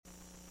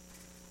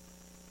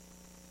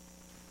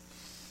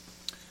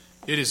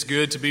It is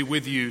good to be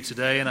with you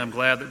today, and I'm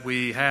glad that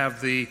we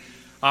have the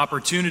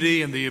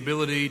opportunity and the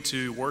ability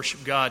to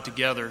worship God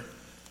together.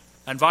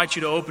 I invite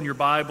you to open your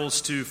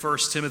Bibles to 1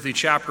 Timothy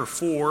chapter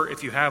 4,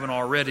 if you haven't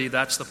already.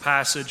 That's the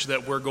passage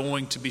that we're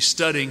going to be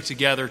studying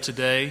together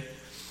today.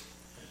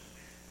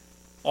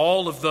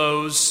 All of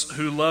those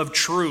who love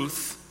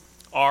truth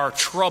are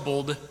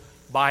troubled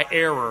by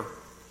error.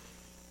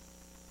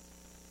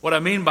 What I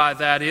mean by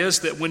that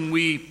is that when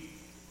we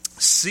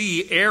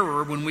see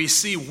error, when we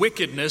see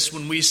wickedness,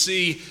 when we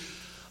see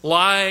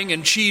lying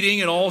and cheating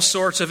and all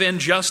sorts of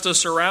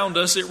injustice around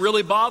us, it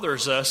really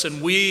bothers us,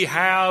 and we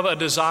have a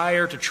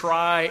desire to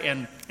try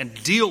and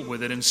deal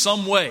with it in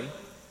some way. And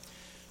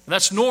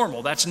that's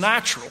normal, that's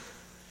natural.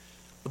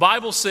 The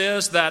Bible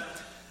says that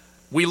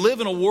we live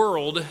in a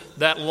world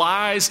that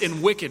lies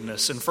in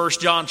wickedness in 1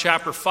 John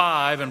chapter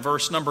 5 and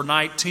verse number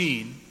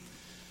 19.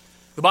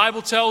 The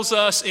Bible tells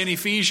us in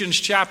Ephesians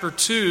chapter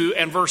 2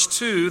 and verse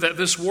 2 that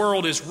this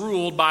world is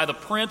ruled by the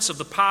prince of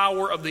the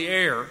power of the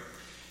air.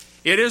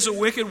 It is a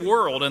wicked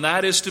world, and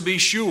that is to be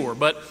sure,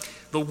 but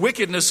the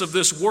wickedness of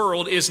this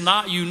world is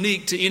not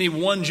unique to any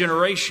one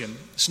generation.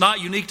 It's not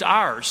unique to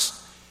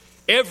ours.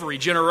 Every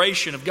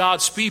generation of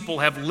God's people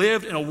have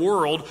lived in a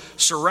world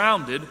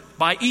surrounded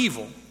by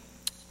evil.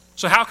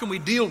 So how can we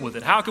deal with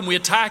it? How can we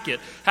attack it?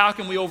 How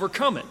can we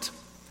overcome it?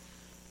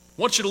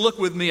 I want you to look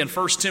with me in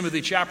 1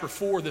 Timothy chapter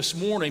 4 this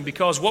morning,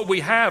 because what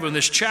we have in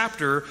this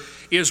chapter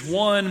is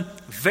one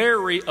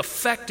very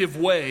effective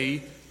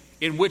way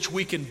in which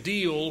we can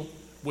deal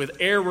with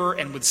error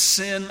and with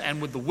sin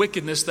and with the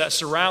wickedness that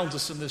surrounds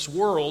us in this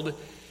world.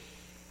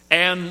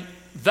 And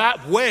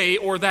that way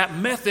or that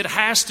method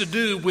has to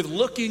do with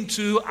looking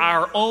to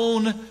our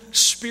own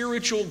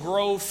spiritual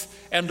growth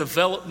and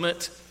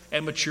development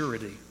and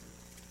maturity.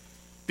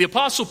 The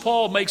Apostle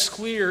Paul makes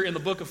clear in the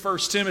book of 1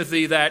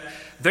 Timothy that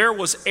there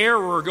was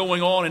error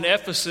going on in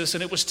Ephesus,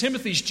 and it was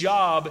Timothy's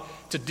job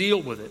to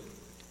deal with it.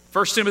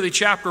 1 Timothy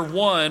chapter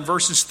 1,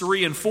 verses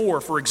 3 and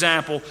 4, for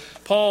example,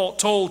 Paul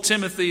told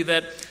Timothy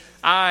that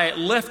I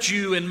left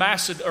you in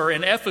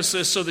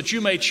Ephesus so that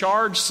you may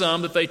charge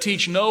some that they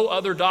teach no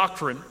other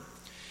doctrine.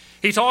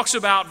 He talks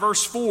about,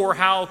 verse 4,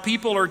 how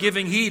people are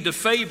giving heed to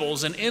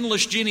fables and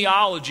endless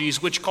genealogies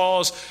which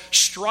cause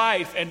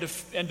strife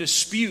and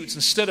disputes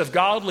instead of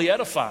godly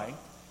edifying.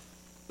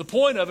 The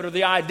point of it, or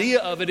the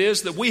idea of it,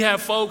 is that we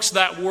have folks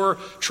that were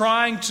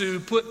trying to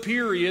put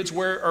periods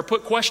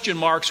put question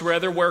marks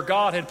where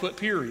God had put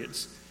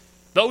periods.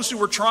 Those who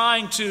were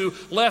trying to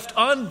left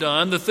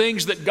undone the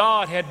things that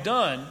God had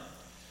done.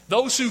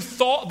 Those who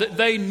thought that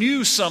they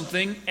knew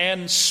something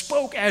and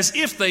spoke as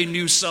if they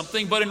knew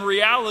something, but in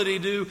reality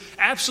do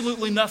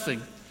absolutely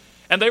nothing.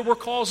 And they were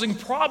causing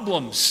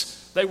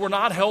problems. They were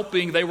not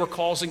helping, they were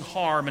causing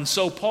harm. And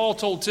so Paul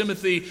told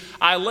Timothy,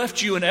 I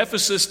left you in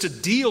Ephesus to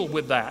deal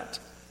with that.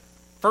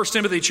 1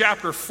 Timothy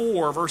chapter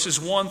 4, verses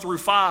 1 through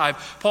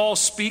 5, Paul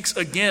speaks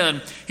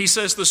again. He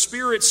says, the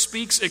Spirit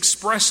speaks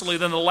expressly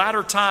that in the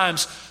latter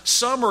times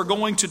some are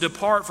going to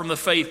depart from the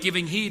faith,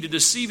 giving heed to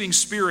deceiving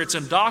spirits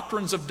and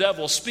doctrines of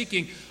devils,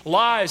 speaking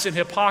lies and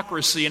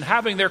hypocrisy, and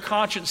having their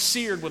conscience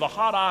seared with a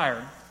hot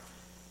iron.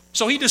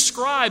 So he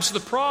describes the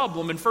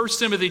problem in 1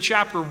 Timothy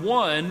chapter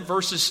 1,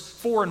 verses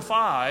 4 and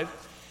 5.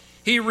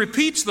 He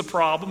repeats the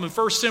problem in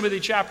 1 Timothy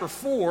chapter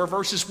 4,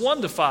 verses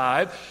 1 to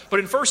 5. But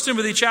in 1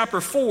 Timothy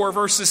chapter 4,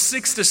 verses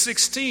 6 to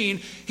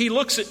 16, he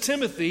looks at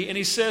Timothy and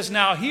he says,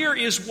 now here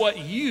is what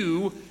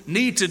you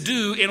need to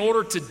do in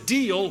order to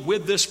deal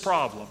with this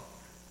problem.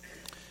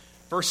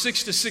 Verse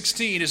 6 to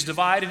 16 is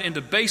divided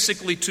into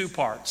basically two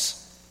parts.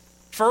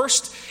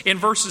 First, in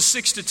verses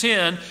 6 to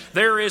 10,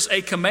 there is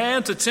a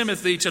command to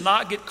Timothy to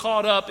not get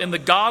caught up in the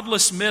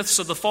godless myths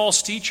of the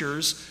false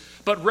teachers,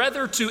 but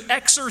rather to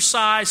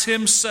exercise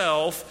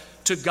himself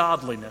to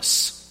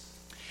godliness.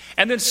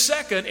 And then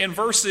second, in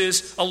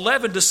verses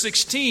 11 to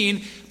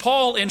 16,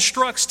 Paul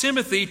instructs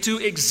Timothy to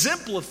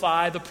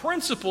exemplify the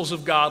principles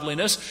of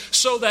godliness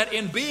so that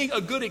in being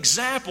a good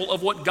example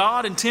of what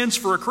God intends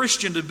for a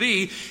Christian to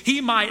be,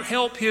 he might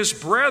help his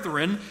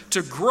brethren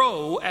to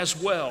grow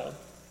as well.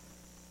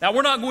 Now,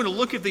 we're not going to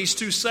look at these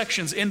two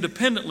sections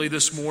independently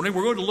this morning.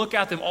 We're going to look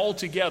at them all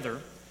together.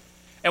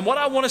 And what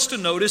I want us to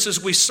notice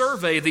as we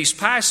survey these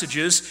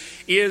passages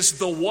is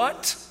the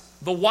what,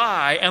 the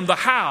why, and the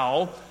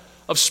how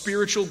of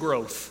spiritual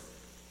growth.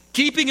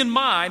 Keeping in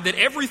mind that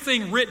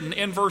everything written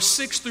in verse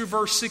 6 through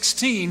verse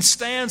 16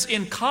 stands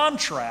in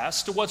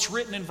contrast to what's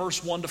written in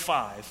verse 1 to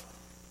 5.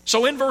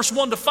 So in verse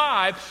 1 to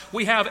 5,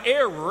 we have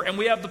error and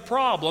we have the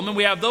problem, and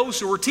we have those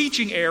who are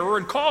teaching error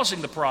and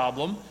causing the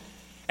problem.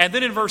 And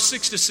then in verse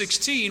 6 to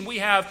 16, we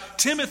have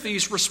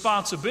Timothy's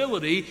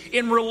responsibility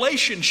in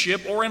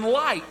relationship or in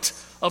light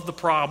of the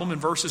problem in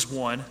verses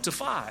 1 to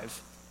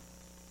 5.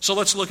 So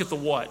let's look at the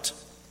what.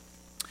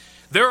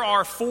 There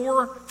are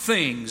four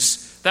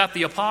things that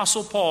the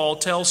Apostle Paul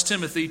tells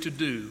Timothy to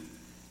do.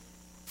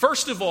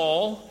 First of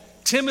all,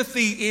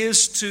 Timothy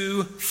is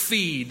to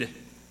feed.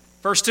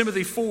 1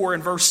 Timothy 4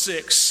 and verse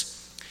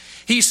 6.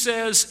 He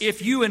says,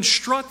 if you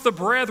instruct the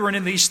brethren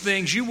in these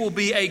things, you will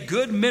be a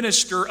good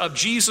minister of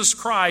Jesus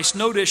Christ.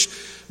 Notice,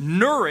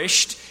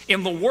 nourished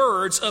in the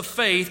words of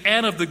faith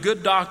and of the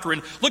good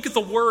doctrine. Look at the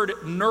word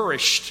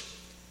nourished.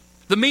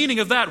 The meaning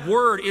of that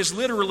word is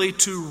literally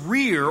to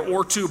rear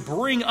or to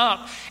bring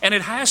up, and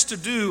it has to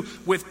do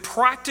with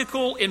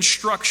practical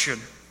instruction.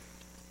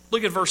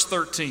 Look at verse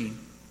 13.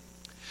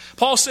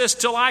 Paul says,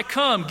 till I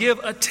come, give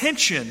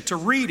attention to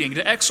reading,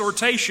 to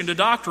exhortation, to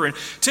doctrine.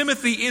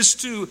 Timothy is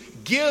to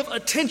give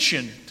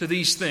attention to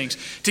these things.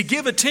 To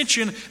give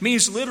attention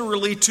means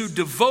literally to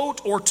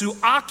devote or to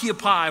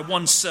occupy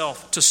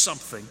oneself to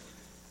something.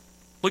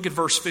 Look at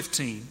verse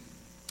 15.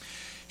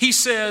 He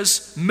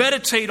says,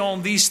 meditate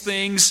on these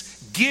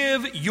things,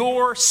 give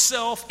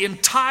yourself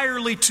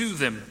entirely to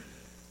them.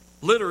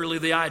 Literally,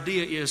 the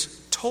idea is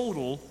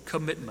total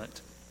commitment.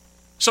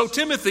 So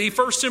Timothy,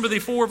 1 Timothy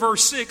 4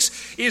 verse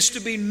 6, is to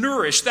be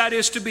nourished, that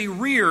is to be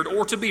reared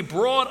or to be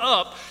brought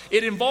up.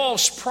 It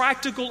involves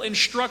practical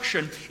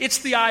instruction. It's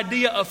the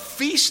idea of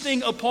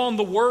feasting upon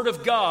the Word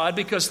of God,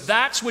 because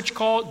that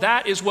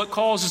is what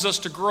causes us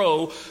to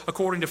grow,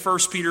 according to 1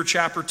 Peter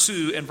chapter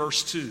 2 and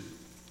verse 2.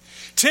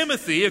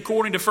 Timothy,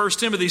 according to 1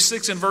 Timothy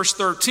 6 and verse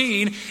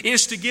 13,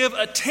 is to give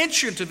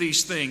attention to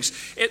these things.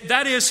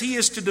 That is, he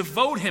is to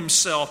devote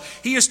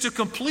himself. He is to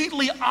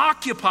completely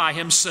occupy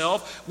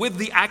himself with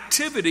the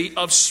activity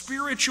of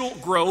spiritual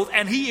growth,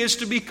 and he is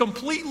to be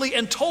completely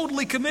and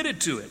totally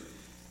committed to it.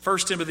 1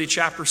 Timothy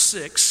chapter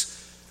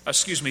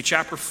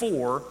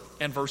 4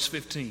 and verse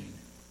 15.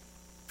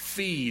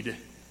 Feed,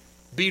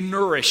 be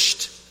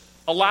nourished.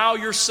 Allow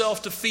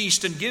yourself to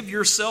feast and give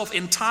yourself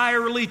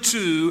entirely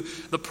to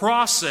the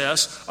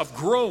process of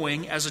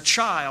growing as a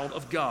child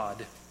of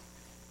God.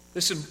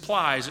 This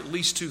implies at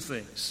least two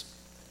things.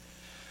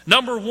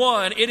 Number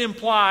one, it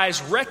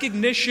implies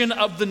recognition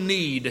of the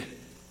need.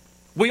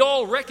 We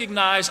all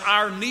recognize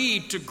our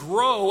need to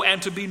grow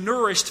and to be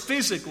nourished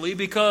physically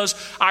because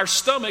our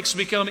stomachs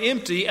become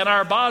empty and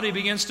our body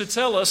begins to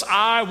tell us,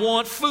 I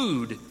want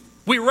food.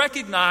 We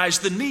recognize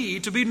the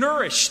need to be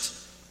nourished.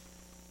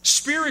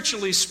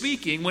 Spiritually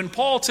speaking, when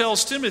Paul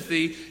tells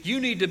Timothy, you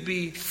need to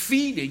be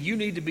feeding, you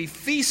need to be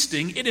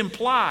feasting, it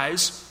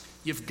implies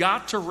you've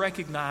got to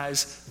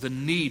recognize the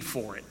need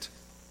for it.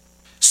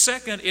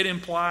 Second, it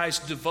implies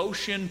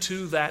devotion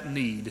to that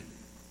need.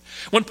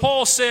 When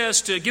Paul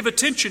says to give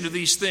attention to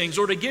these things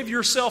or to give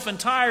yourself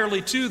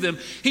entirely to them,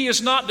 he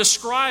is not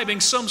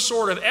describing some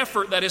sort of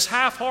effort that is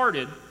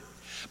half-hearted.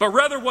 But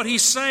rather what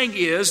he's saying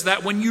is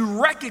that when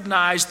you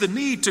recognize the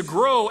need to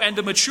grow and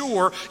to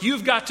mature,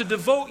 you've got to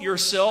devote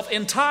yourself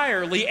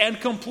entirely and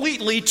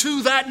completely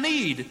to that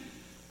need.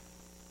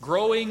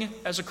 Growing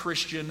as a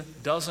Christian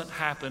doesn't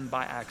happen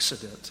by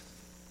accident.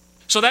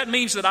 So that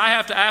means that I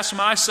have to ask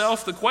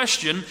myself the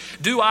question,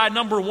 do I,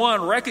 number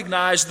one,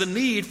 recognize the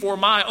need for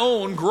my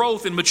own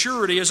growth and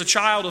maturity as a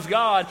child of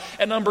God?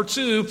 And number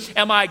two,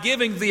 am I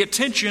giving the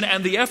attention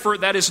and the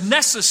effort that is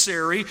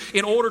necessary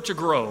in order to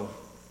grow?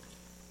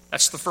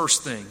 That's the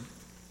first thing.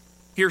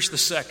 Here's the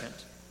second.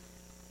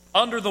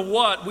 Under the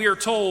what, we are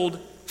told,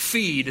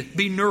 feed,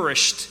 be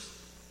nourished.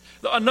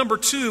 Number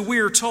two, we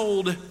are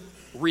told,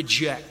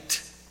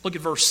 reject. Look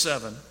at verse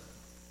 7.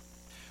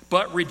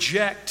 But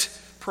reject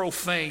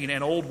profane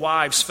and old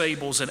wives'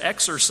 fables and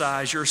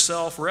exercise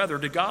yourself rather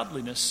to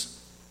godliness.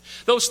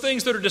 Those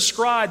things that are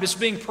described as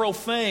being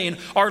profane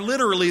are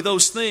literally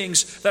those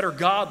things that are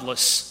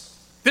godless.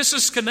 This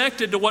is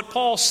connected to what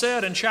Paul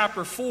said in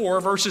chapter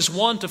 4, verses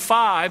 1 to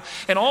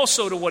 5, and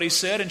also to what he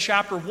said in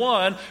chapter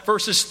 1,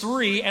 verses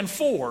 3 and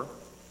 4.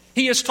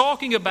 He is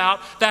talking about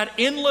that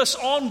endless,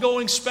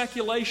 ongoing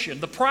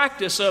speculation, the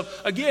practice of,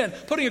 again,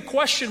 putting a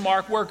question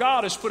mark where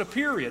God has put a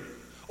period,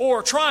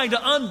 or trying to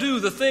undo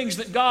the things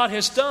that God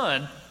has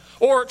done,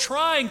 or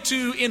trying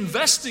to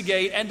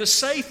investigate and to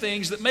say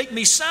things that make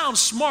me sound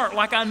smart,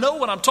 like I know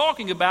what I'm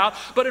talking about,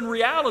 but in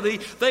reality,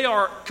 they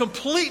are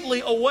completely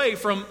away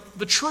from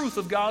the truth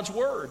of God's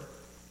Word.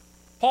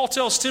 Paul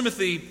tells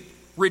Timothy,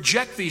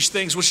 reject these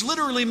things, which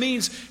literally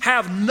means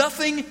have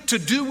nothing to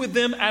do with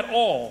them at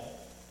all.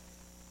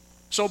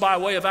 So by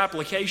way of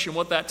application,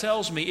 what that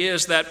tells me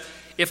is that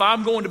if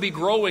I'm going to be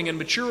growing and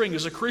maturing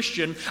as a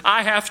Christian,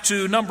 I have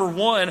to, number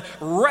one,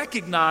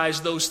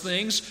 recognize those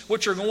things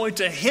which are going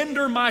to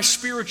hinder my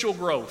spiritual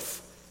growth.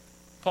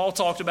 Paul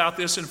talked about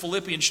this in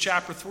Philippians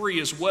chapter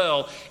 3 as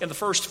well. In the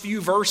first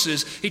few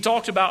verses, he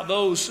talked about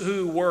those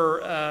who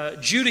were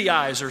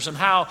Judaizers and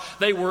how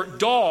they were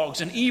dogs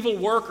and evil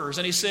workers.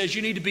 And he says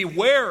you need to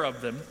beware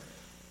of them.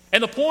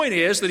 And the point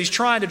is that he's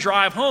trying to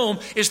drive home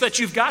is that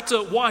you've got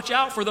to watch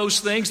out for those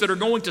things that are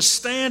going to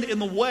stand in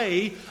the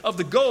way of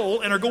the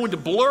goal and are going to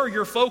blur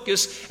your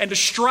focus and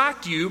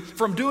distract you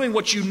from doing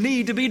what you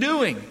need to be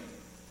doing.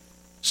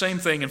 Same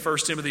thing in 1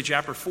 Timothy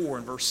chapter 4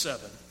 and verse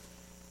 7.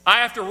 I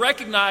have to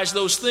recognize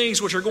those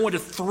things which are going to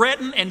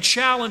threaten and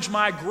challenge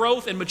my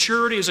growth and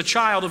maturity as a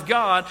child of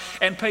God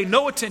and pay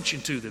no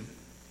attention to them.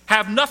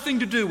 Have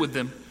nothing to do with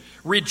them.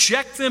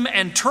 Reject them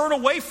and turn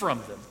away from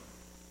them.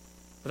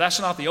 But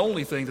that's not the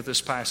only thing that this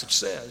passage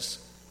says.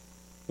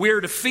 We are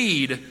to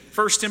feed,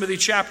 1 Timothy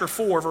chapter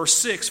 4, verse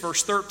 6,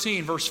 verse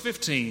 13, verse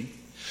 15.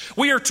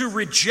 We are to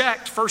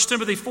reject, 1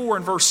 Timothy 4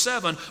 and verse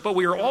 7, but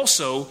we are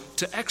also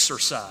to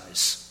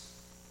exercise.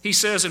 He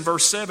says in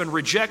verse 7,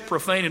 reject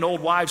profane and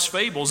old wives'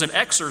 fables and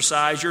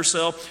exercise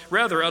yourself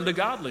rather unto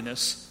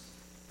godliness.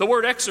 The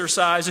word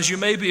exercise, as you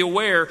may be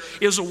aware,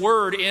 is a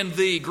word in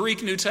the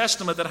Greek New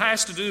Testament that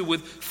has to do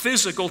with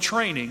physical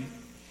training.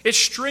 It's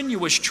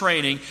strenuous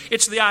training.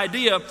 It's the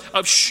idea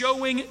of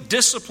showing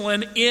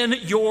discipline in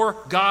your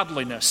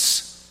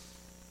godliness.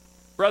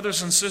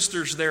 Brothers and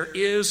sisters, there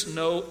is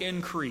no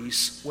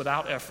increase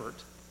without effort.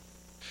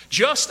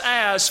 Just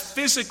as,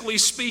 physically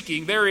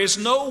speaking, there is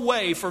no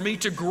way for me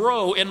to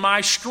grow in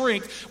my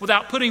strength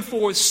without putting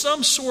forth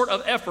some sort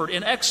of effort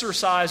in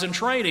exercise and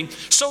training,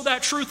 so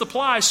that truth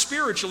applies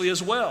spiritually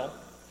as well.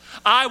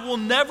 I will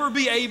never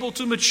be able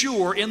to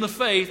mature in the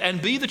faith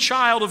and be the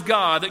child of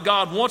God that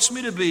God wants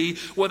me to be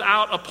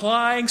without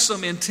applying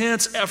some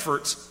intense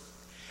effort.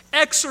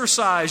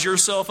 Exercise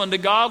yourself unto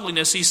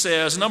godliness, he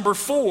says. Number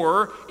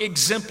 4,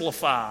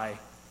 exemplify.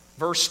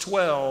 Verse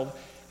 12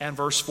 and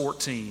verse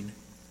 14.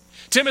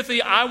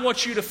 Timothy, I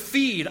want you to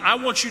feed. I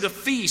want you to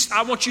feast.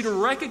 I want you to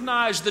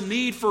recognize the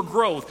need for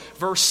growth.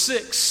 Verse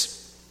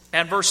 6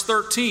 and verse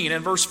 13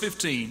 and verse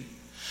 15.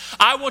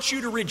 I want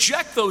you to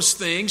reject those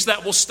things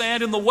that will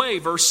stand in the way,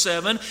 verse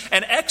 7,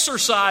 and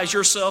exercise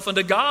yourself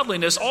unto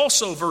godliness,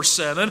 also verse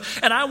 7,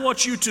 and I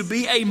want you to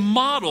be a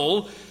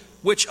model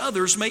which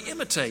others may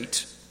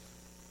imitate.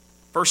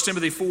 1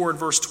 Timothy 4 and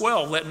verse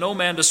 12, let no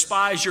man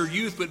despise your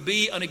youth, but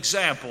be an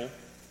example.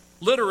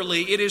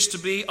 Literally, it is to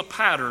be a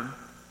pattern.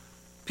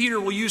 Peter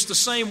will use the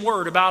same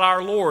word about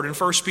our Lord in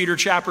 1 Peter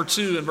chapter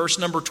 2 and verse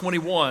number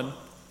 21.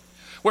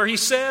 Where he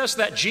says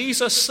that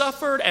Jesus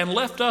suffered and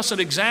left us an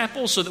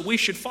example so that we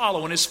should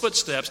follow in his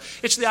footsteps.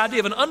 It's the idea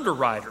of an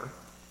underwriter.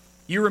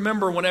 You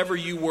remember whenever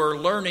you were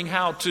learning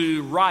how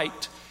to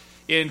write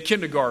in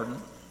kindergarten,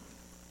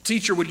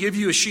 teacher would give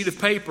you a sheet of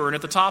paper, and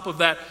at the top of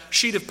that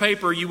sheet of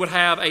paper you would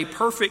have a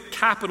perfect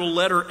capital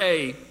letter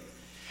A.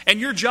 And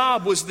your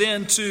job was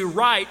then to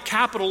write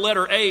capital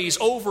letter A's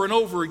over and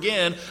over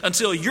again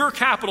until your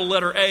capital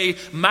letter A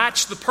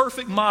matched the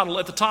perfect model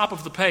at the top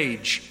of the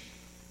page.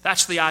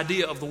 That's the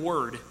idea of the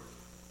word.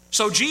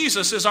 So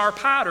Jesus is our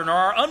pattern or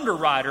our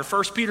underwriter.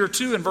 1 Peter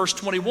 2 and verse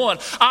 21.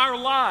 Our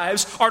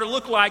lives are to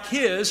look like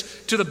his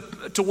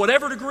to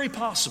whatever degree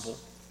possible.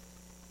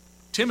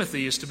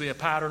 Timothy is to be a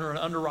pattern or an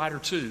underwriter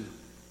too.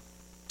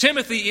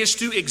 Timothy is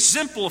to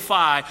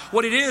exemplify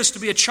what it is to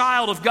be a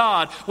child of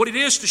God, what it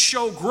is to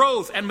show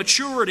growth and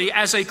maturity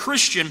as a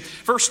Christian.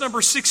 Verse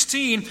number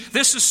 16,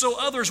 this is so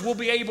others will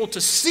be able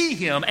to see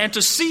him and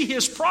to see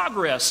his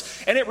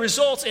progress, and it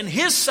results in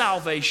his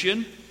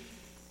salvation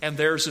and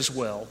theirs as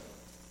well.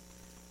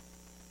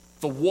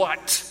 The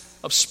what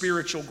of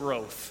spiritual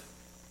growth.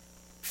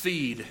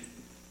 Feed.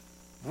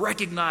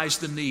 Recognize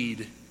the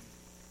need.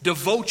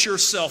 Devote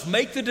yourself.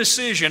 Make the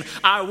decision.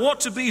 I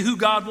want to be who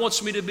God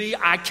wants me to be.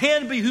 I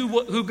can be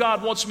who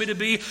God wants me to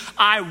be.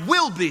 I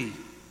will be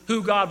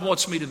who God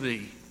wants me to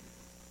be.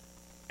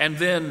 And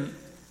then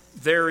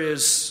there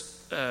is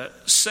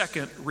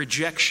second,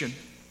 rejection.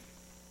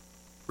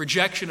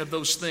 Rejection of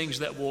those things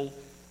that will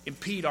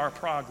impede our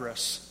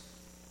progress.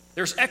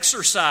 There's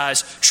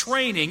exercise,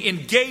 training,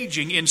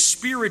 engaging in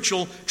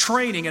spiritual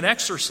training and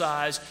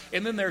exercise.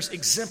 And then there's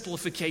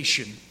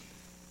exemplification,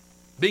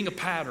 being a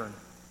pattern,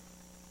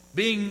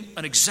 being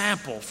an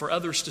example for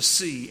others to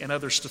see and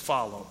others to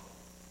follow.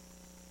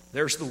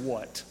 There's the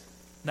what.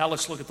 Now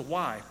let's look at the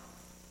why.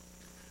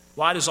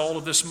 Why does all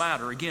of this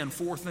matter? Again,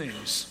 4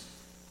 things.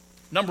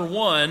 Number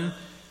 1,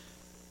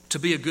 to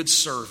be a good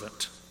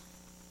servant.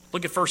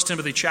 Look at 1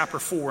 Timothy chapter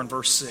 4 and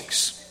verse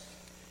 6.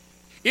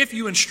 If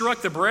you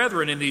instruct the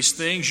brethren in these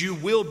things, you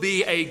will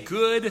be a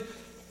good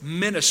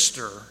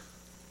minister.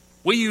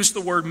 We use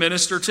the word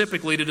minister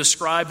typically to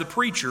describe the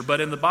preacher,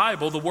 but in the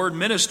Bible, the word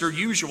minister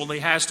usually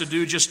has to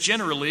do just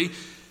generally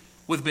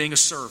with being a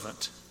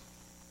servant.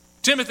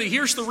 Timothy,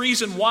 here's the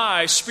reason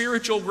why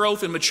spiritual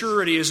growth and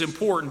maturity is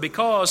important,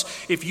 because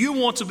if you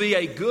want to be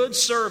a good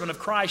servant of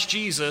Christ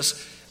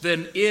Jesus,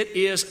 then it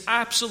is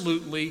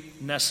absolutely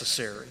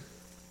necessary.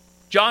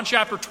 John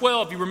chapter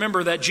 12, you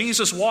remember that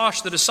Jesus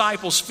washed the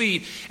disciples'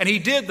 feet, and he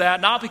did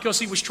that not because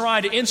he was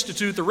trying to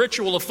institute the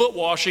ritual of foot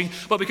washing,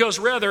 but because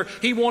rather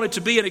he wanted to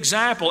be an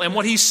example. And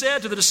what he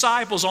said to the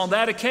disciples on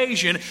that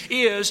occasion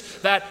is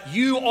that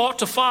you ought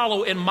to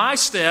follow in my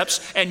steps,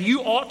 and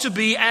you ought to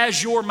be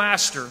as your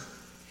master.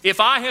 If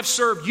I have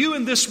served you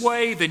in this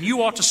way, then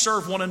you ought to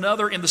serve one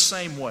another in the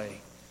same way.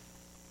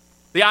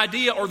 The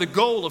idea or the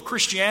goal of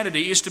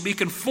Christianity is to be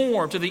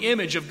conformed to the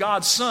image of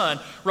God's Son,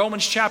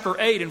 Romans chapter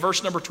 8 and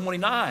verse number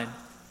 29.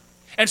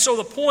 And so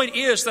the point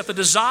is that the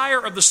desire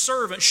of the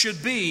servant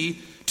should be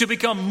to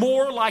become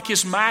more like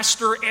his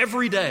master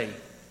every day.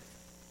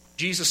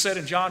 Jesus said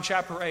in John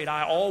chapter 8,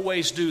 I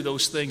always do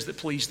those things that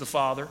please the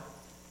Father.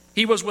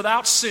 He was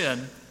without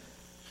sin.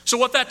 So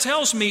what that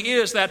tells me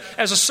is that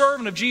as a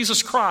servant of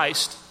Jesus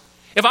Christ,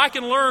 if I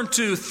can learn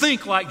to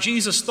think like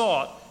Jesus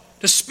thought,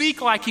 to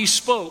speak like he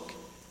spoke,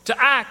 to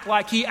act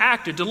like he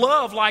acted, to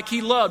love like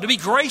he loved, to be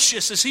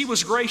gracious as he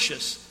was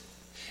gracious.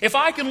 If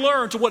I can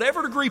learn to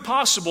whatever degree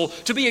possible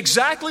to be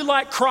exactly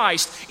like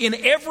Christ in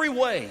every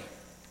way,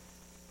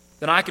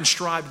 then I can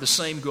strive to the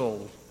same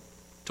goal,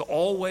 to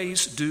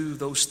always do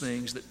those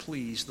things that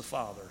please the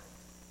Father.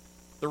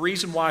 The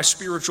reason why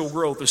spiritual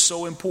growth is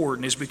so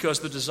important is because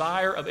the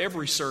desire of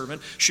every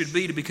servant should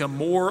be to become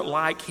more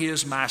like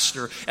his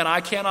master. And I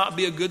cannot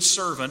be a good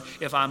servant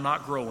if I'm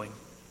not growing.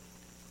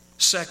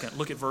 Second,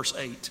 look at verse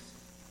 8.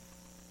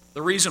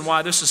 The reason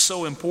why this is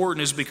so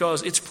important is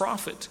because it's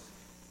profit.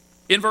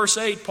 In verse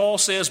 8, Paul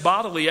says,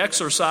 bodily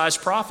exercise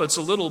profits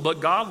a little,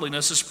 but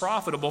godliness is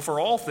profitable for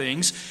all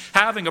things,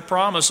 having a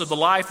promise of the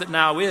life that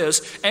now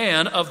is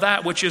and of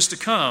that which is to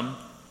come.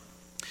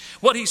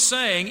 What he's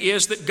saying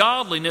is that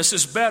godliness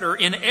is better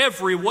in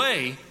every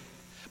way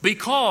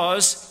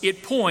because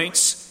it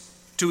points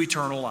to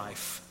eternal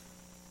life.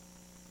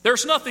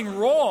 There's nothing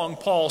wrong,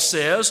 Paul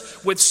says,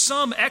 with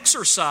some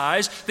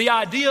exercise. The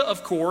idea,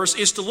 of course,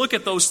 is to look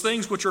at those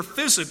things which are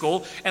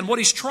physical, and what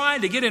he's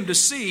trying to get him to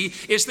see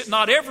is that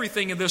not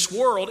everything in this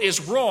world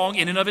is wrong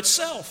in and of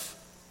itself.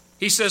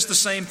 He says the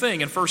same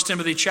thing in 1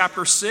 Timothy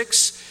chapter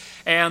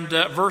 6 and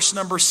verse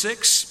number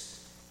 6.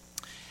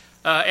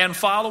 And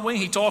following,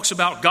 he talks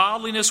about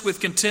godliness with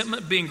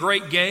contentment being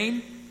great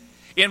gain.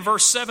 In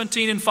verse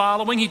 17 and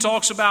following, he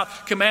talks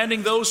about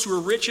commanding those who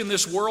are rich in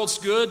this world's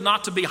good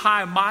not to be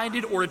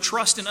high-minded or to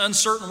trust in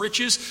uncertain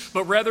riches,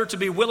 but rather to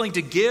be willing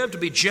to give, to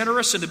be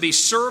generous, and to be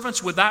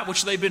servants with that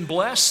which they've been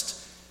blessed.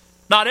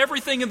 Not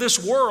everything in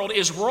this world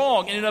is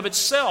wrong in and of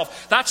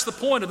itself. That's the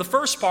point of the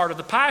first part of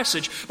the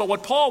passage. But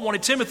what Paul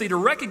wanted Timothy to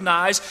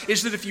recognize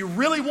is that if you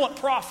really want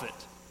profit,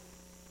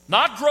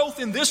 not growth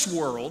in this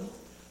world,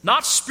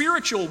 not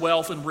spiritual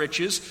wealth and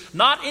riches,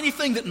 not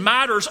anything that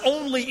matters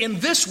only in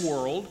this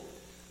world,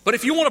 but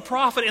if you want to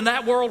profit in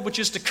that world which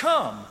is to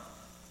come,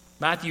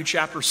 Matthew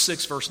chapter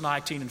 6, verse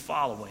 19 and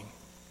following,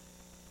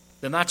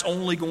 then that's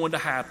only going to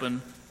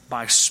happen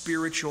by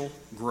spiritual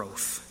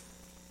growth.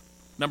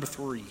 Number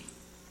 3,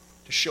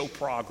 to show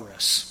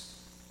progress.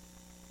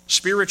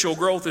 Spiritual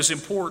growth is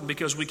important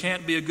because we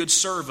can't be a good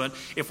servant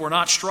if we're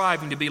not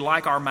striving to be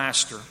like our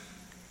master.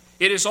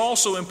 It is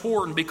also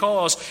important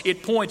because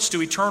it points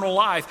to eternal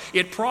life.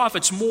 It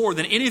profits more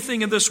than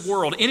anything in this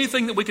world,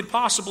 anything that we could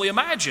possibly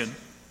imagine.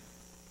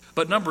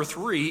 But number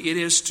 3, it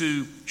is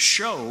to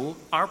show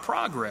our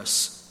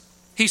progress.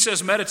 He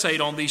says,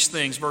 meditate on these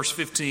things, verse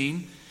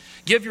 15.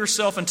 Give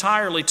yourself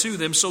entirely to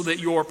them so that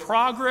your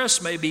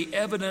progress may be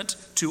evident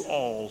to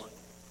all.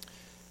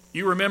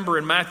 You remember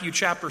in Matthew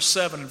chapter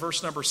 7 and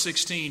verse number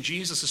 16,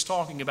 Jesus is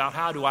talking about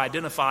how to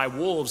identify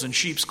wolves in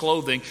sheep's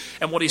clothing.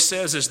 And what he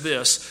says is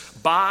this: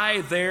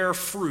 by their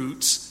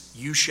fruits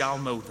you shall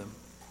know them.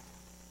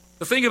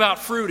 The thing about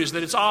fruit is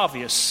that it's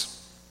obvious.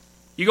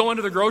 You go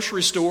into the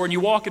grocery store and you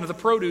walk into the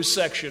produce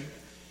section.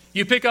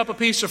 You pick up a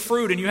piece of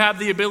fruit and you have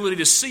the ability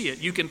to see it.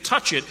 You can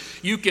touch it.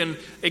 You can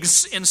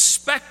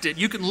inspect it.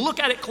 You can look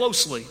at it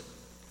closely.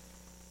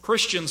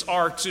 Christians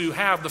are to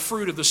have the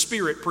fruit of the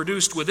Spirit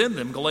produced within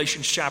them,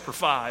 Galatians chapter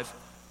 5.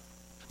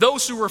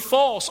 Those who are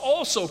false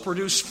also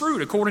produce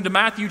fruit, according to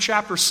Matthew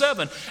chapter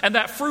 7. And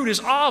that fruit is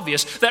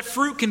obvious. That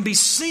fruit can be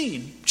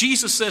seen.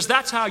 Jesus says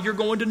that's how you're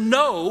going to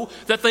know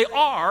that they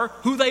are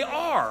who they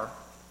are.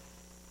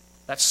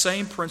 That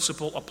same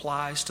principle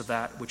applies to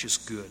that which is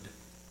good.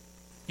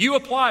 You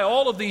apply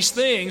all of these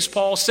things,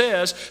 Paul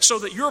says, so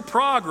that your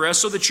progress,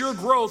 so that your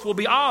growth will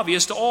be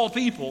obvious to all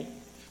people,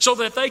 so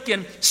that they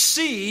can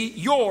see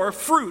your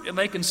fruit and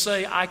they can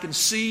say, I can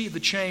see the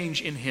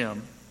change in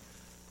him,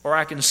 or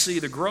I can see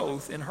the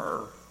growth in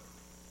her.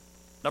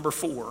 Number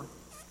 4,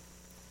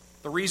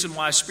 the reason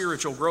why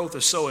spiritual growth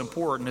is so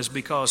important is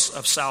because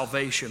of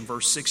salvation,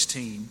 verse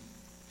 16.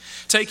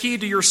 Take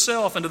heed to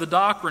yourself and to the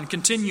doctrine,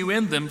 continue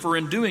in them, for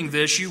in doing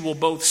this you will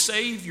both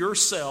save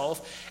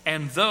yourself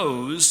and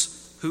those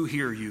who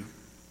hear you.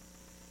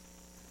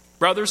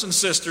 Brothers and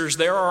sisters,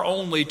 there are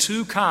only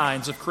 2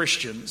 kinds of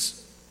Christians.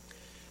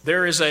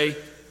 There is a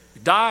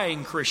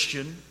dying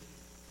Christian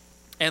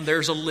and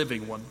there's a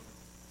living one.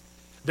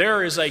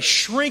 There is a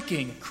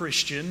shrinking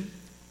Christian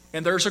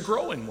and there's a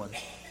growing one.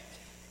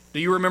 Do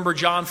you remember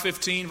John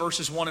 15,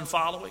 verses 1 and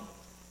following?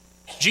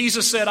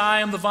 Jesus said,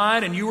 I am the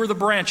vine and you are the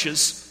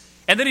branches.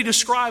 And then he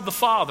described the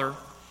Father.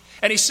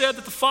 And he said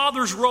that the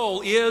Father's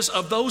role is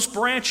of those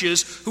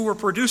branches who are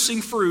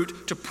producing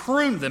fruit to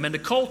prune them and to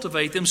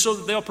cultivate them so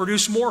that they'll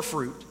produce more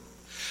fruit.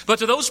 But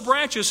to those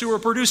branches who are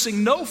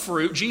producing no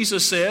fruit,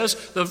 Jesus says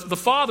the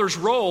Father's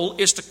role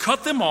is to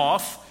cut them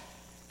off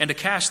and to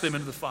cast them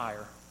into the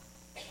fire.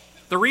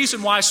 The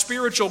reason why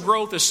spiritual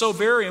growth is so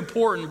very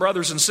important,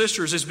 brothers and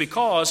sisters, is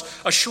because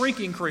a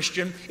shrinking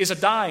Christian is a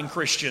dying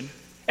Christian,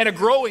 and a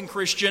growing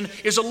Christian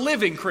is a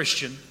living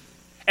Christian.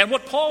 And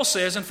what Paul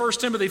says in 1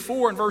 Timothy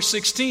 4 and verse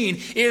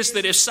 16 is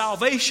that if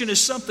salvation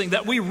is something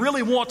that we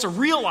really want to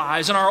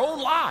realize in our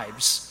own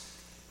lives,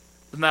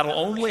 then that'll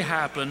only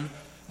happen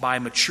by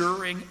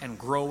maturing and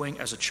growing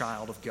as a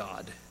child of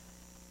God.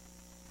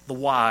 The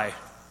why.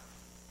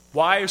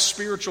 Why is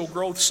spiritual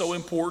growth so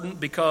important?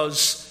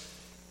 Because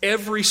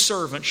Every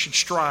servant should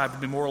strive to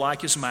be more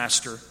like his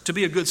master, to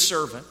be a good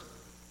servant.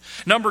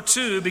 Number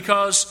 2,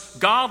 because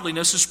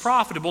godliness is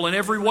profitable in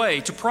every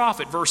way, to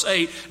profit, verse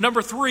 8.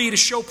 Number 3, to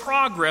show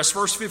progress,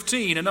 verse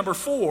 15. And number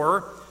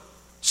 4,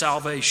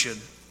 salvation,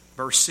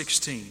 verse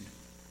 16.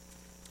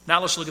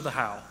 Now let's look at the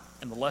how,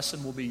 and the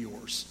lesson will be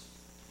yours.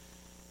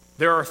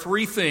 There are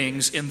 3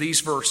 things in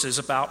these verses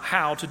about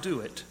how to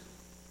do it.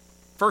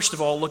 First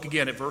of all, look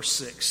again at verse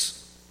 6.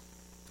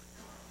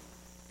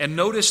 And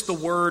notice the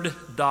word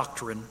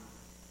doctrine.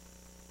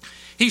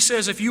 He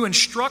says, if you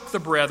instruct the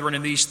brethren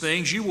in these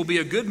things, you will be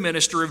a good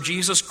minister of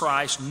Jesus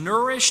Christ,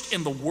 nourished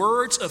in the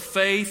words of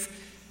faith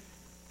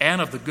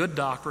and of the good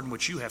doctrine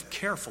which you have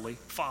carefully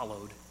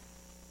followed.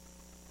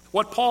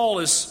 What Paul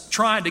is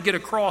trying to get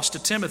across to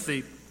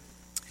Timothy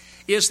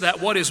is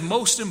that what is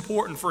most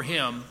important for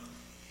him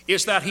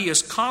is that he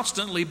is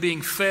constantly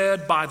being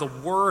fed by the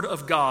Word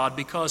of God,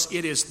 because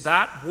it is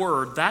that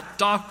Word, that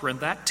doctrine,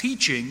 that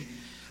teaching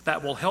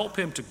that will help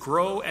him to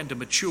grow and to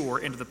mature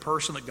into the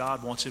person that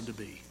God wants him to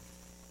be.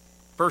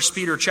 1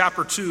 Peter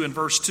chapter 2 and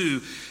verse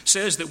 2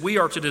 says that we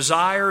are to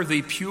desire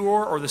the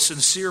pure or the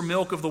sincere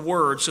milk of the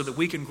Word so that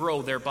we can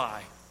grow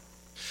thereby.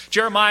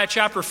 Jeremiah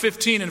chapter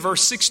 15 and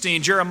verse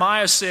 16,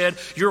 Jeremiah said,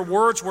 your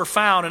words were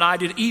found and I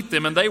did eat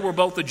them, and they were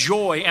both the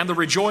joy and the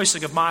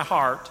rejoicing of my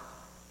heart.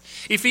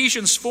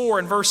 Ephesians 4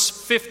 and verse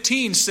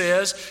 15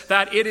 says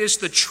that it is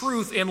the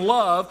truth in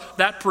love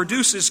that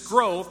produces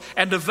growth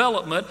and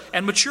development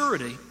and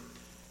maturity.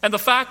 And the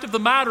fact of the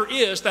matter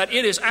is that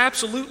it is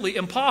absolutely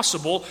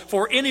impossible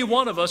for any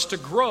one of us to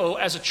grow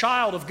as a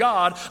child of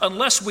God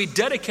unless we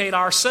dedicate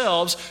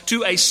ourselves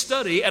to a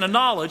study and a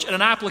knowledge and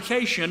an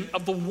application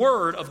of the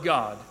Word of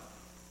God.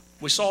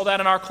 We saw that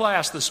in our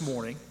class this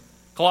morning.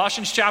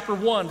 Colossians chapter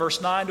 1,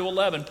 verse 9 to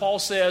 11, Paul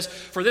says,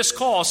 for this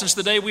cause, since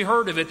the day we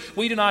heard of it,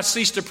 we do not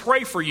cease to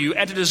pray for you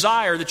and to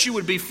desire that you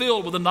would be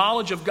filled with the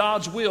knowledge of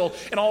God's will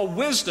and all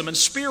wisdom and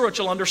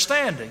spiritual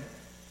understanding.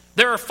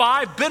 There are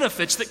 5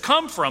 benefits that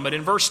come from it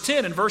in verse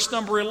 10 and verse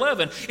number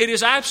 11. It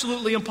is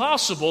absolutely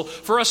impossible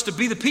for us to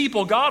be the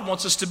people God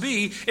wants us to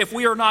be if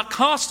we are not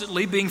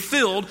constantly being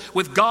filled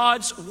with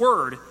God's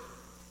Word.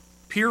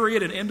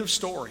 Period and end of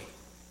story.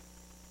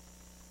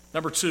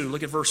 Number 2,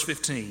 look at verse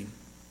 15.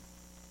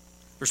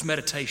 There's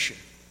meditation.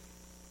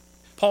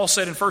 Paul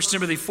said in 1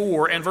 Timothy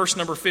 4 and verse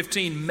number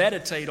 15,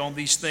 meditate on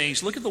these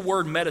things. Look at the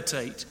word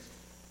meditate.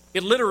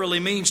 It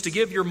literally means to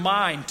give your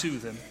mind to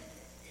them.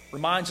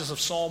 Reminds us of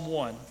Psalm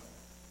 1.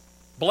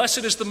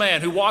 Blessed is the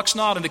man who walks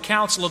not in the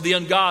counsel of the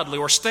ungodly,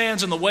 or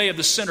stands in the way of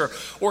the sinner,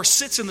 or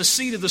sits in the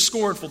seat of the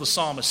scornful, the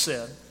psalmist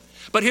said.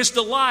 But his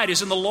delight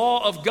is in the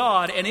law of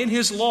God, and in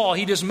his law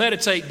he does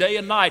meditate day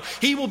and night.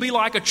 He will be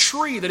like a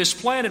tree that is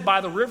planted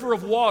by the river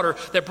of water,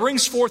 that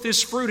brings forth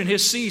his fruit in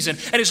his season,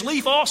 and his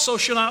leaf also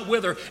shall not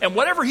wither, and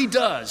whatever he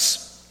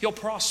does, he'll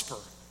prosper.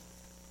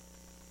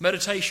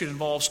 Meditation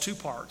involves 2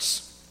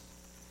 parts.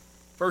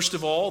 First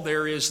of all,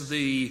 there is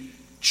the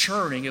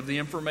churning of the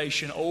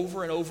information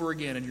over and over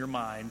again in your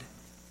mind.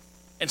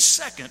 And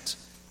second,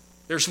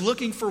 there's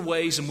looking for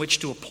ways in which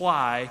to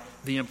apply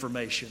the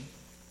information.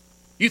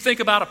 You think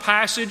about a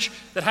passage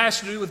that has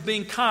to do with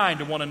being kind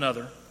to one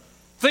another.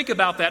 Think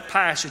about that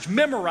passage,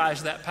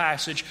 memorize that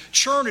passage,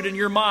 churn it in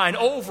your mind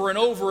over and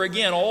over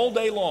again all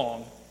day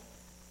long.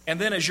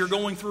 And then as you're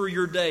going through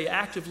your day,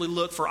 actively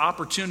look for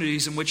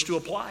opportunities in which to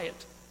apply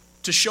it,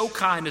 to show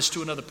kindness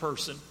to another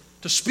person,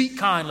 to speak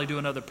kindly to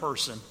another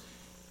person.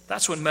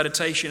 That's what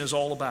meditation is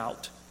all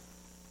about.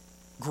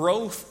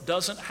 Growth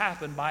doesn't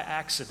happen by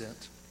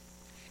accident.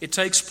 It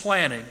takes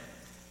planning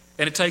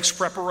and it takes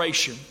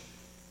preparation.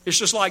 It's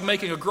just like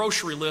making a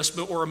grocery list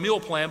or a meal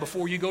plan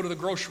before you go to the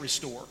grocery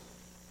store.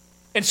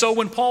 And so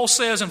when Paul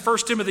says in 1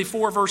 Timothy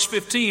 4 verse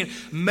 15,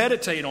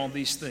 meditate on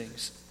these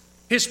things,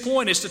 his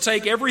point is to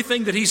take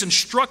everything that he's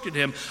instructed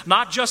him,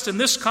 not just in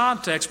this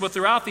context, but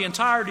throughout the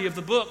entirety of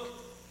the book,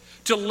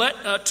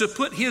 to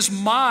put his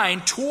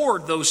mind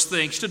toward those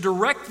things, to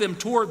direct them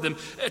toward them,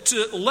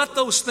 to let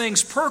those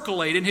things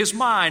percolate in his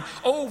mind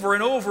over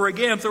and over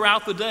again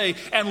throughout the day,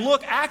 and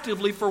look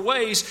actively for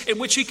ways in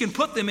which he can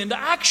put them into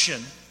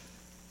action.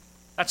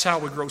 That's how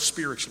we grow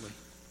spiritually.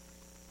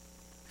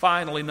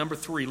 Finally, number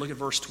 3, look at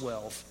verse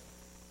 12.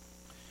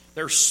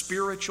 There's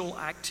spiritual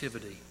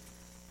activity.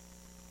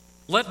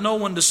 Let no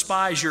one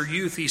despise your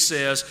youth, he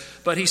says,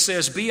 but he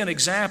says, be an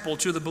example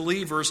to the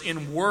believers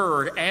in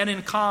word and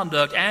in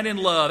conduct and in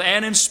love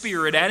and in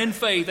spirit and in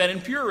faith and in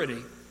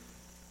purity.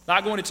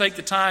 Not going to take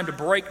the time to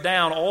break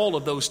down all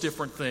of those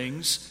different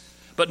things,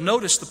 but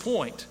notice the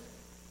point.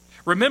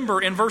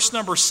 Remember in verse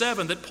number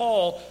 7 that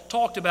Paul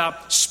talked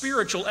about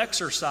spiritual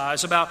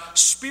exercise, about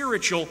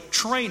spiritual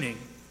training.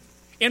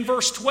 In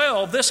verse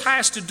 12, this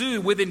has to do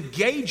with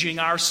engaging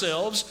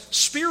ourselves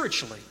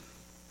spiritually.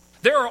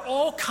 There are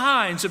all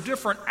kinds of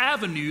different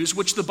avenues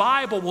which the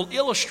Bible will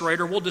illustrate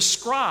or will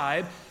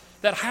describe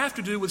that have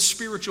to do with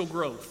spiritual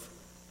growth.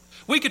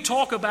 We could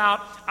talk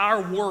about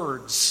our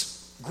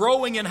words,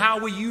 growing in how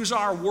we use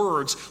our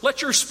words.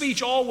 Let your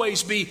speech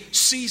always be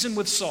seasoned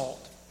with salt.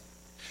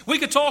 We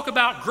could talk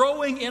about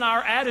growing in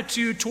our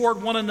attitude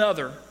toward one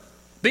another,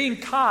 being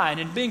kind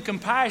and being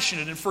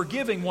compassionate and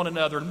forgiving one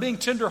another and being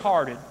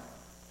tenderhearted.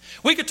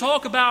 We could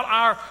talk about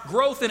our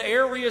growth in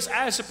areas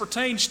as it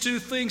pertains to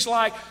things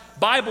like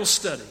Bible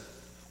study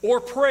or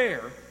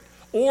prayer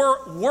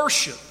or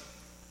worship.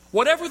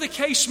 Whatever the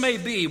case may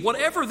be,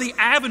 whatever the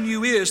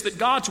avenue is that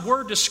God's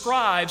Word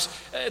describes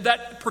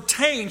that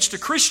pertains to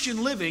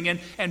Christian living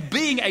and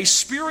being a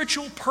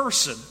spiritual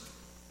person,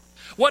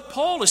 what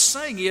Paul is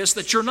saying is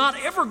that you're not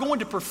ever going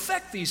to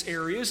perfect these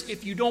areas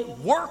if you don't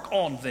work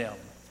on them,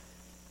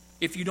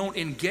 if you don't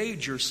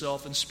engage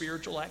yourself in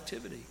spiritual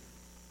activity.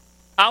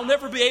 I'll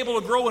never be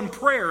able to grow in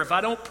prayer if I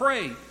don't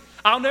pray.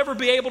 I'll never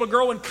be able to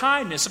grow in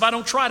kindness if I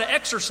don't try to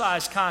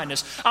exercise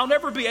kindness. I'll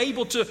never be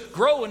able to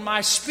grow in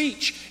my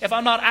speech if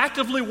I'm not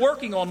actively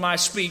working on my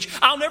speech.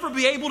 I'll never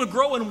be able to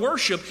grow in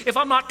worship if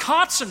I'm not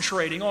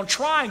concentrating on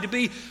trying to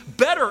be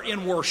better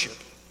in worship.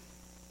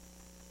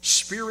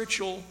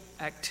 Spiritual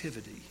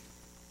activity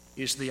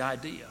is the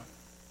idea.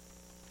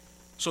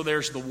 So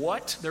there's the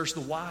what, there's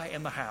the why,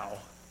 and the how.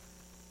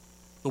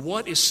 The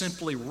what is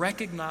simply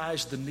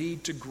recognize the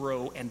need to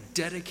grow and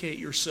dedicate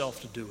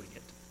yourself to doing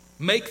it.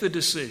 Make the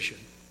decision.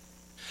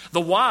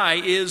 The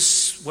why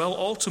is, well,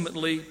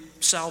 ultimately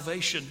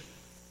salvation.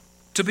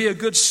 To be a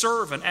good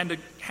servant and to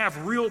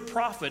have real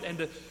profit and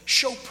to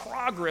show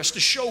progress, to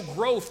show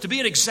growth, to be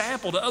an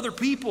example to other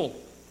people.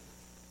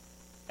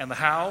 And the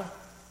how?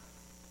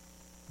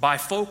 By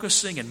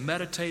focusing and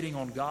meditating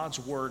on God's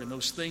Word and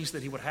those things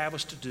that He would have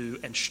us to do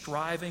and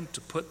striving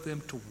to put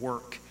them to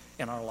work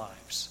in our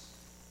lives.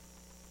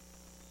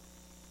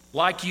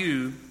 Like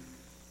you,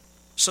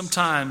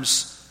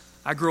 sometimes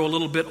I grow a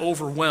little bit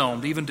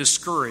overwhelmed, even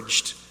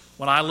discouraged,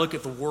 when I look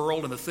at the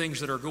world and the things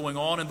that are going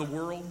on in the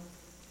world.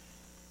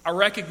 I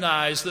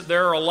recognize that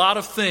there are a lot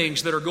of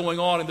things that are going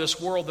on in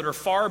this world that are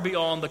far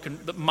beyond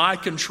my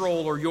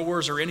control or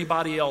yours or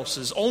anybody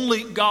else's,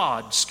 only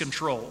God's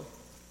control.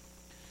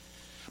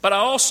 But I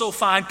also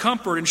find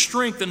comfort and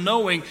strength in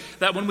knowing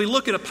that when we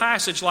look at a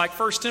passage like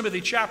 1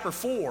 Timothy chapter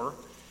 4,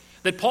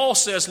 that Paul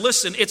says,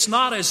 listen, it's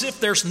not as if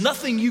there's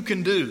nothing you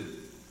can do.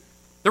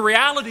 The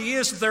reality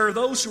is that there are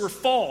those who are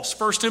false.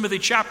 1 Timothy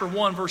chapter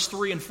 1, verse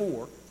 3 and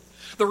 4.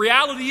 The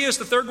reality is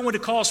that they're going to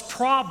cause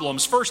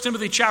problems. 1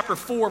 Timothy chapter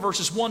 4,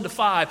 verses 1 to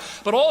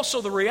 5. But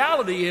also the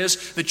reality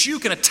is that you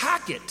can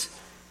attack it.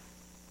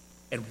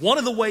 And one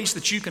of the ways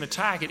that you can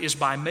attack it is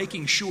by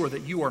making sure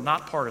that you are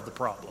not part of the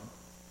problem.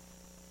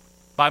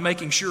 By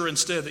making sure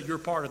instead that you're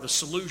part of the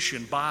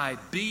solution, by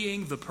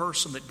being the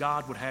person that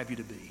God would have you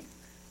to be.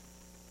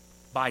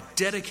 By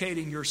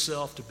dedicating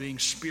yourself to being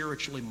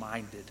spiritually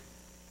minded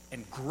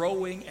and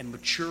growing and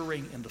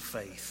maturing in the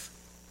faith.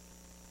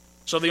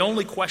 So the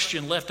only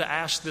question left to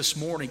ask this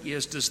morning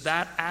is, does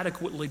that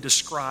adequately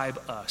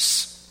describe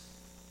us?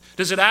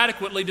 Does it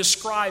adequately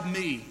describe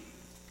me?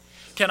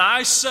 Can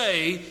I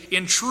say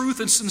in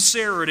truth and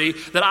sincerity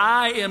that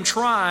I am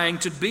trying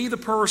to be the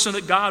person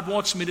that God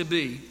wants me to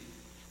be?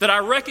 That I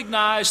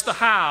recognize the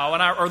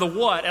how or the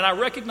what, and I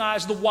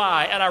recognize the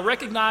why, and I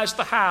recognize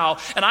the how,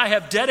 and I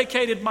have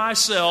dedicated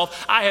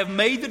myself, I have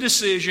made the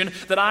decision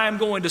that I am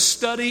going to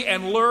study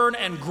and learn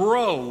and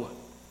grow.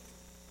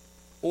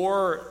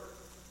 Or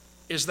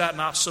is that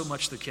not so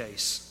much the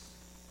case?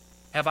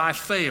 Have I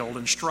failed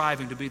in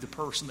striving to be the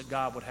person that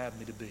God would have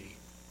me to be?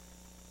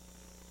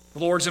 The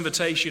Lord's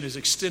invitation is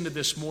extended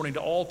this morning to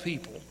all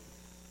people.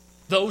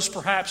 Those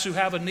perhaps who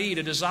have a need,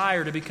 a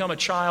desire to become a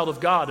child of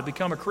God, to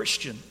become a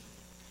Christian.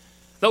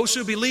 Those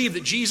who believe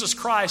that Jesus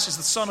Christ is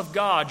the Son of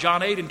God,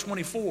 John 8 and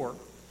 24.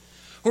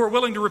 Who are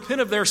willing to repent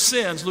of their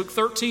sins, Luke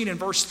 13 and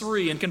verse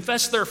 3, and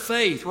confess their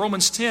faith,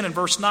 Romans 10 and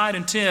verse 9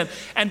 and 10,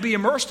 and be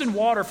immersed in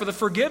water for the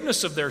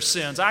forgiveness of their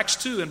sins, Acts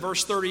 2 and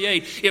verse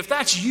 38. If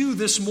that's you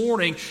this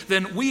morning,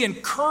 then we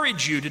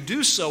encourage you to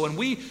do so, and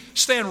we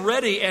stand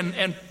ready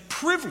and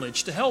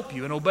privileged to help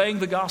you in obeying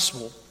the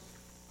gospel.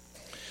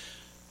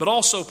 But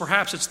also,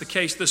 perhaps it's the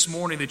case this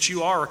morning that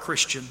you are a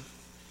Christian,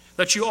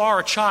 that you are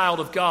a child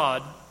of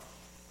God.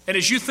 And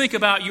as you think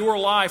about your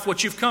life,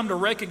 what you've come to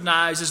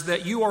recognize is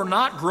that you are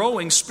not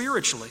growing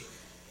spiritually.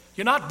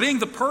 You're not being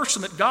the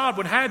person that God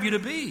would have you to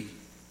be.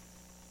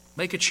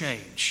 Make a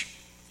change.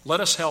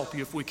 Let us help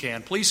you if we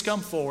can. Please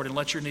come forward and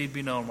let your need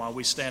be known while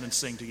we stand and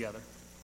sing together.